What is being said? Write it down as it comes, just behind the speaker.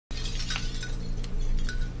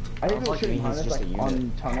I think they're shooting behind us, like,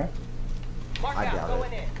 on tunnel. I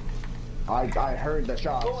doubt it. I heard the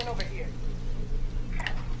shots. Going over here.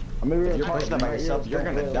 I mean, if you're pushing them by yourself, you're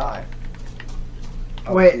gonna die.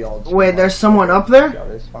 Wait, there's someone up there? Yeah,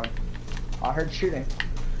 it's fine. I heard shooting.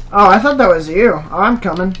 Oh, I thought that was you. Oh, I'm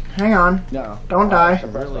coming. Hang on. No. Don't die.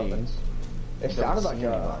 Really? It sounded like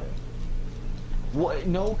what?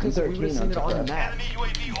 No, because we were seeing it on the map.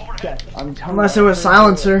 Unless it was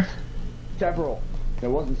silencer. Several. It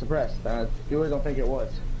wasn't suppressed. You really don't think it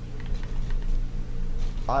was.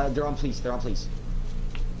 They're on police. They're on police.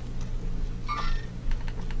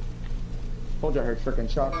 Told you I heard freaking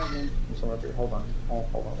shots. Someone up here. Hold on. Hold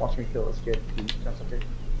on. Watch me kill this kid. That's okay.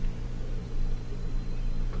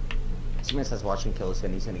 Someone says watch me kill this kid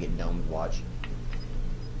and he's gonna get domed. Watch.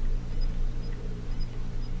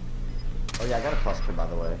 Oh yeah, I got a cluster by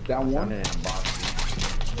the way. Down one. Found it in a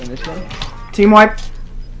box. In this one. Team wipe.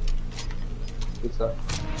 Good stuff.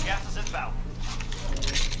 Gas is inbound.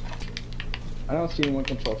 I don't see anyone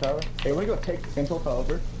control tower. Hey, we go take the control tower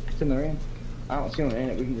over. It's in the rain. I don't see anyone in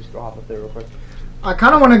it. We can just go hop up there real quick. I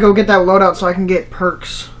kind of want to go get that loadout so I can get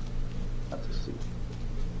perks. Let's just see.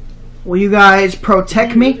 Will you guys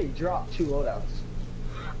protect me? Really dropped 2 loadouts.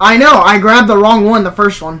 I know. I grabbed the wrong one, the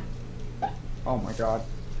first one. Oh my god.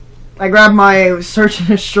 I grabbed my search and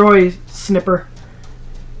destroy snipper.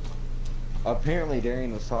 Apparently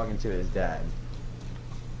Darian was talking to his dad.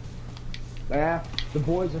 Yeah, the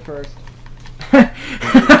boys are first. Punch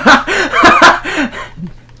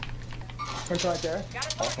right there.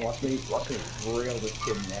 Also, watch me reel this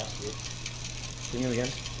kid nasty. See him again.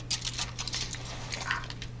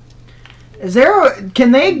 Is there a...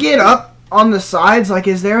 Can they get up on the sides? Like,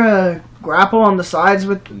 is there a grapple on the sides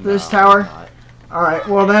with this tower? Alright,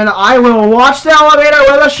 well then I will watch the elevator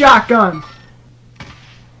with a shotgun.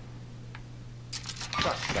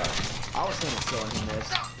 I was thinking of killing him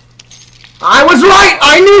this. I was right!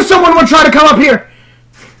 I knew someone would try to come up here!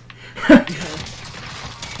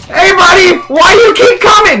 Hey buddy! Why do you keep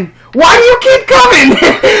coming? Why do you keep coming?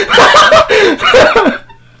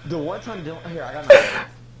 The one time here, I got my...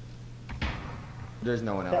 There's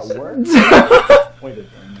no one else. That worked? Wait a minute.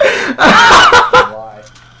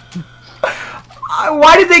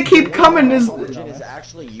 Why did they keep coming? This is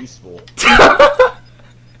actually useful. Come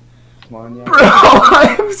on, yeah. Bro,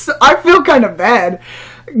 I feel kind of bad.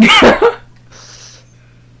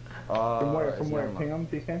 From where? Ping him,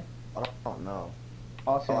 DK? I don't know.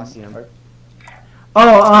 Oh, I see him.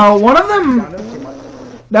 Oh, one of them...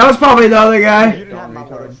 That was probably the other guy. You didn't have my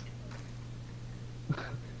words.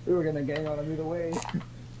 We were gonna gang on him either way.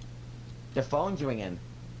 The phone's ringing.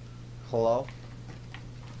 Hello?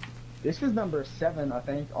 This was number 7, I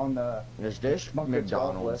think, on the... There's this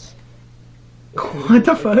McDonald's. What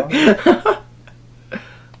the fuck?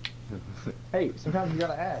 Hey, sometimes you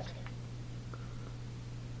gotta ask.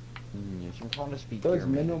 You can call to speak Those to your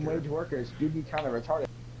minimum manager. wage workers do be kind of retarded.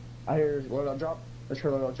 I hear loadout drop. Let's hear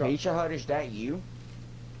loadout drop. Pizza Hut, is that you?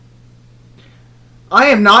 I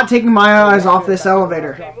am not taking my eyes off this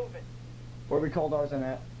elevator. Where we called ours in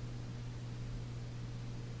at?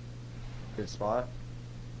 Good spot.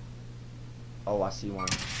 Oh, I see one.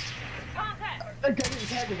 Did he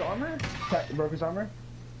tag his armor? Broke his armor?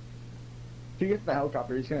 If he gets the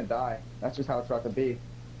helicopter, he's gonna die. That's just how it's about to be.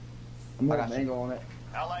 I'm gonna have an angle on it.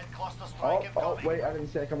 Allied cluster strike incoming. Wait, I didn't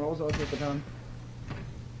see it coming. What was the other gun?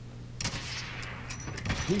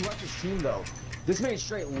 He left his team though. This man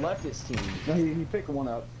straight left his team. No, he picked one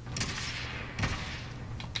up.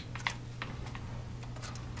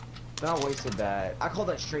 I wasted that. I called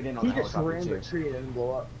that straight in on the He just helicopter ran too. the tree and didn't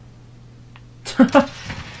blow up.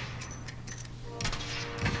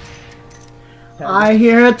 I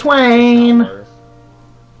hear a twain.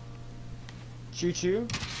 Choo choo.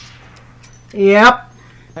 Yep.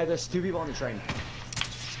 Hey, there's 2 people on the train.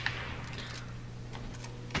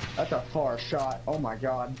 That's a far shot. Oh my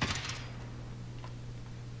god.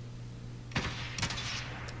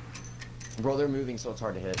 Bro, they're moving, so it's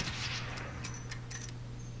hard to hit.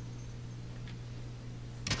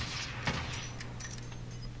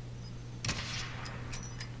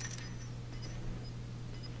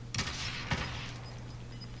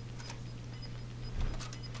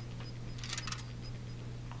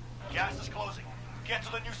 Gas is closing. Get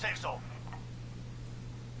to the new safe zone.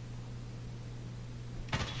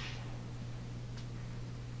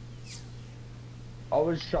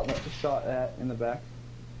 Always shot at in the back.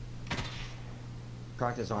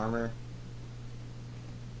 Cracked his armor.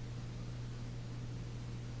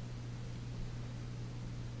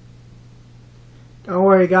 Don't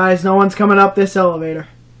worry, guys. No one's coming up this elevator.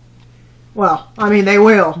 Well, I mean, they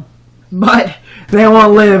will. But they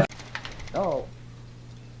won't live. Oh.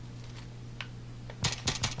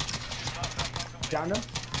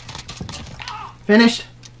 Finished.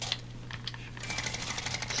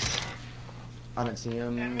 I didn't see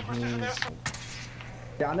him. Enemy precision He's... airstrike.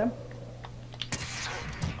 Down him.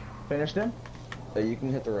 Finished him. You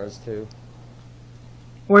can hit the res too.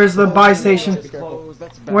 Where's the buy station? It's closed.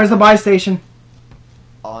 That's bad. Where's the buy station?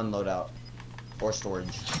 On loadout. Or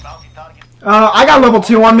storage. Bounty target. I got level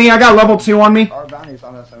 2 on me. I got level 2 on me. Our bounty's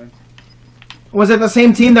on us, I mean. Was it the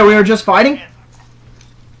same team that we were just fighting?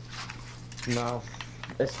 No.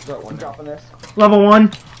 It's that I'm one. dropping this. Level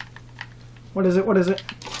 1. What is it? What is it?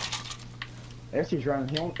 I guess he's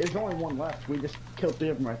running. There's only one left. We just killed 3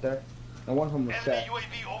 of them right there. And one of them was Enemy set.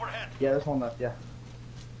 UAV overhead. Yeah, there's one left, yeah.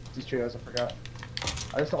 These trios, I forgot.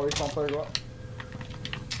 I just saw respawn player go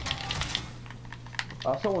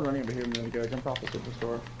up. Someone running over here a minute ago. Jumped off the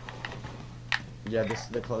superstore. Yeah, this is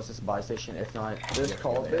the closest buy station. If not, This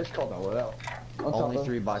called no without. Only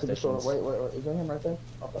 3 buy stations. Wait, is that him right there?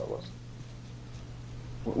 I thought it was.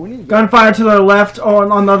 We need to go Gunfire to the left. Oh,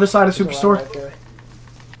 on the other side of Superstore. right there.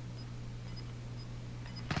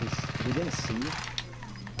 He didn't see.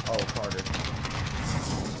 Oh, Carter.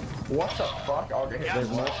 What the fuck? I'll get hit. There's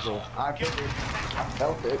multiple. I figured. I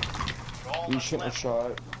felt it. You're all You that's shouldn't have left.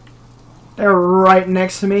 shot. They're right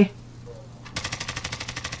next to me.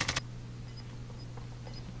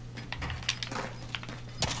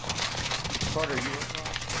 Carter, you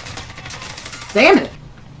Damn it.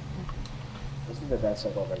 This is the best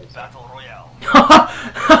I've already seen. Battle Royale.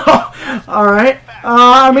 Alright.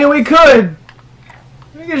 I mean, we could.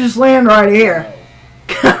 We could just land right here.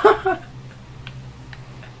 There's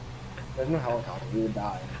no helicopter. We would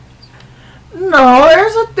die. No,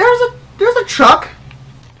 there's a truck.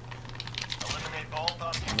 Eliminate all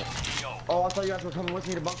targets. Yo. Oh, I thought you guys were coming with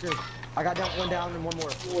me to bunker. I got one down and one more.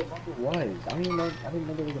 What bunker was? I didn't even know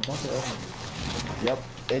there was a bunker open. Yep.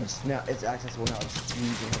 It's accessible now. It's huge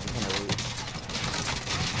and has a ton of loot.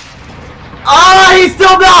 Ah, he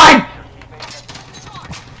still died.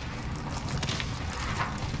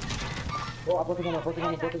 Oh, I broke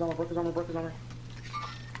his armor.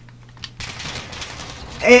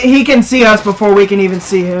 He can see us before we can even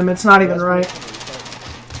see him. It's not even right.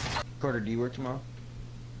 Carter, do you work tomorrow?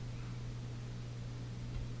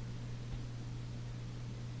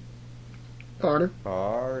 Carter.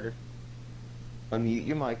 Carter. Unmute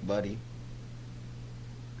your mic, buddy.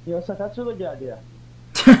 You know, that's a really good idea.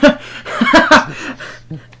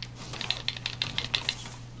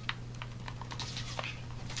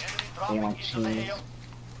 Enemy dropping into the AO.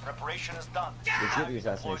 Preparation is done. Did you get the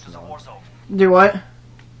Deploy to assassination the on? Warzone. Do what?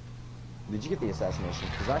 Did you get the assassination?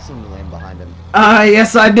 Because I seen you land behind him.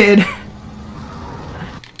 Yes, I did.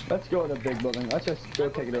 Let's go in the big building. Let's just go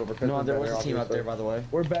take it over. No, there was a team out there, by the way.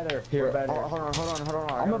 We're better. Here, We're better. hold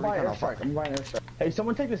on. I'm gonna buy an airstrike. I'm buying an airstrike. Hey,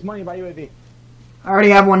 someone take this money and buy UAV. I already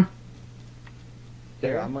have one.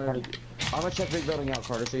 Here, I'm gonna check big building out,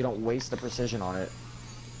 Carter, so you don't waste the precision on it.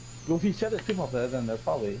 Well, if you said there's people up there, then they're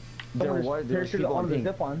probably. There was people on the ping.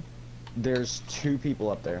 zip line. There's 2 people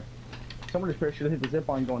up there. Someone just parachuted hit the zip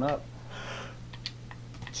line going up.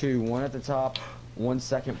 2, one at the top, 1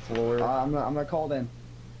 second floor. I'm not called in.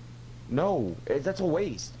 No, that's a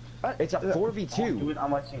waste. It's a 4v2.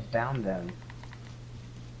 Unless he's down then.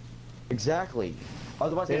 Exactly.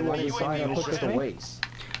 Otherwise, they They wouldn't wouldn't sign sign up. up It's just a with me. waste.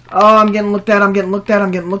 Oh, I'm getting looked at. I'm getting looked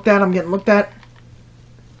at.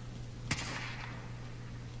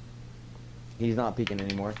 He's not peeking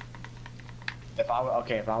anymore. If I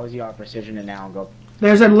was you, I'd precision it now and go.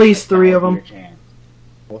 There's at least 3 of Your them. chance.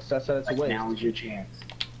 Well, Seth said it's a Like, waste. now is your chance.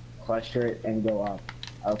 Cluster it and go up.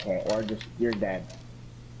 Okay, or just you're dead.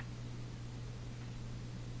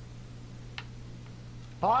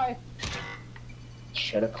 Hi.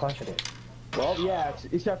 Should have clustered it. Well, yeah,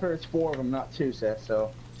 except for it's 4 of them, not 2, Seth.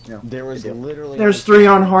 So, you know. There was literally. There's 3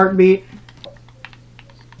 on heartbeat.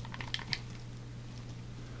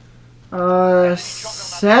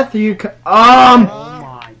 Seth, you Oh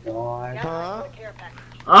my god.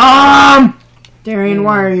 Huh? Darian,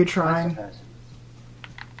 why are you trying?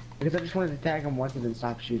 Because I just wanted to tag him once and then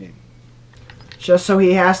stop shooting. Just so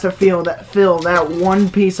he has to fill that one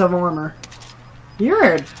piece of armor.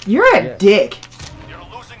 You're a Yes. dick. You're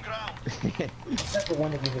losing ground. Except the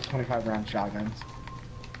one that gives us 25 round shotguns.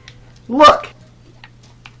 Look.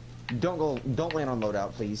 Don't land on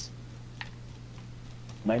loadout, please.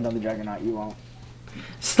 Land on the Juggernaut, you won't.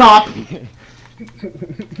 Stop.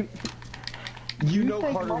 You know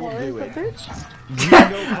Carter will do it. You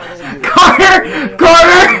know Carter will do it.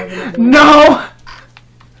 Carter, no.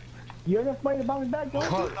 You ever played the bombing back, don't you?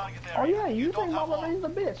 Carter. Target Oh area. yeah, you don't think have Mama long. Ray's a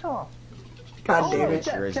bitch, huh? God damn it.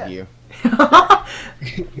 Sure is you.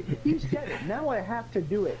 You said it. Now I have to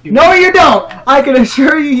do it. No, you don't. I can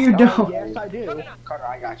assure you, you Oh, don't. yes, I do. Carter,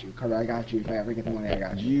 I got you. Carter, I got you. If I ever get the money, I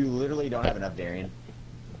got you. You literally don't have enough, Darian.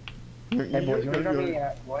 Hey, boys, you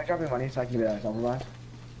wanna drop me money so I can get a silver glass?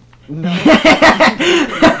 No.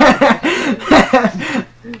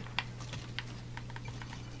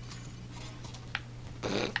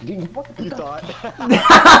 Dude, what the You thought?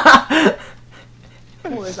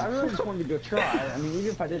 Boys, I really just wanted to go try. I mean, even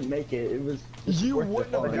if I didn't make it, it was. You worth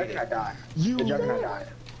wouldn't the have The fun. juggernaut died. You The juggernaut died.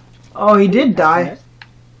 Oh, he did die.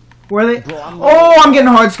 Were they? Bro, I'm Oh, I'm getting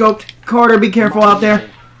hard scoped. Carter, be careful out there.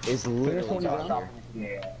 Is literally Stop. down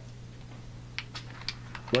here. Yeah.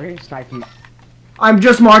 We're getting sniping. I've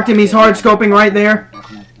just marked him. He's hard scoping right there.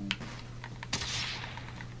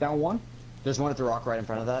 Down one. There's one at the rock right in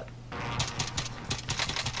front of that.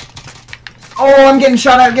 Oh, I'm getting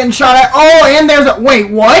shot at, getting shot at. Oh, and there's a...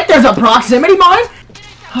 Wait, what? There's a proximity mine?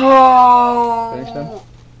 Finish them. Oh.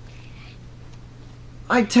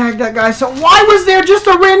 I tagged that guy, so why was there just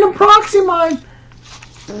a random proxy mine?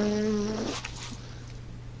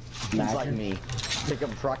 He's like me. Pick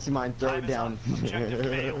up a proxy mine, throw it down.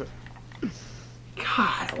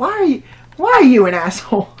 God, why are you an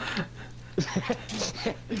asshole?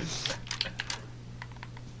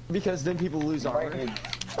 Because then people lose armor.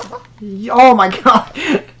 Oh my god.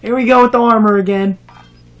 Here we go with the armor again.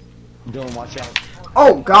 Dylan, watch out.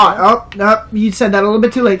 Oh god. Oh, no, you said that a little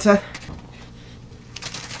bit too late, Seth.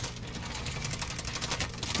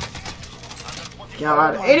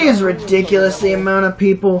 God, it is ridiculous the amount of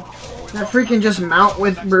people that freaking just mount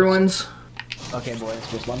with ruins. Okay, boys,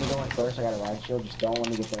 just let me go in first. I got a ride shield. Just don't let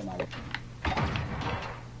me get there, Mike.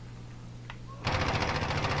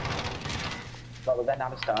 But was that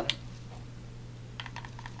not a stun?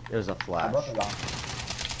 There's a I flash. broke it off.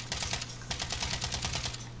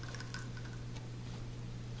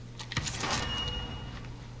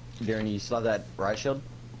 Darren, you still have that riot shield?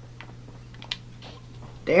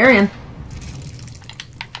 Darian.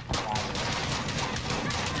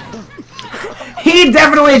 He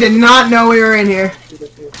definitely did not know we were in here. I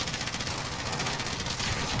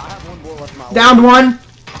have one bullet left in my Downed one.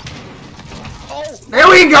 Oh! There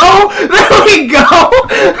we go! There we go!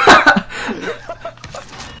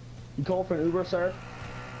 You call for an Uber, sir?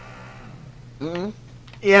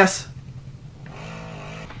 Yes.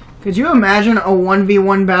 Could you imagine a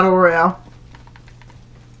 1v1 battle royale?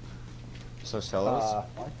 So solos?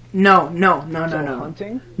 No.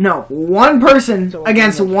 Hunting? No, one person So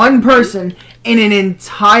against again, one person in an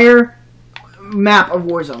entire map of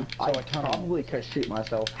Warzone. I probably could shoot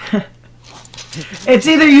myself. It's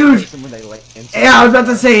either you... When they lay inside. Yeah, I was about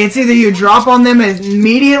to say, it's either you drop on them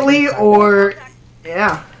immediately or...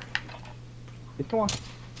 Yeah. Come on.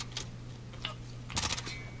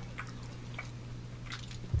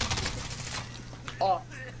 Oh.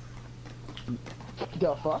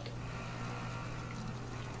 The fuck?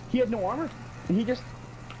 He had no armor? And he just...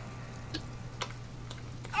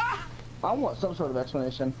 I want some sort of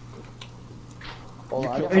explanation. Hold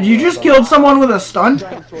on, I got Did you just killed someone with a stun?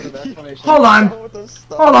 some sort of explanation. Hold on.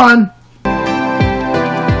 Hold on.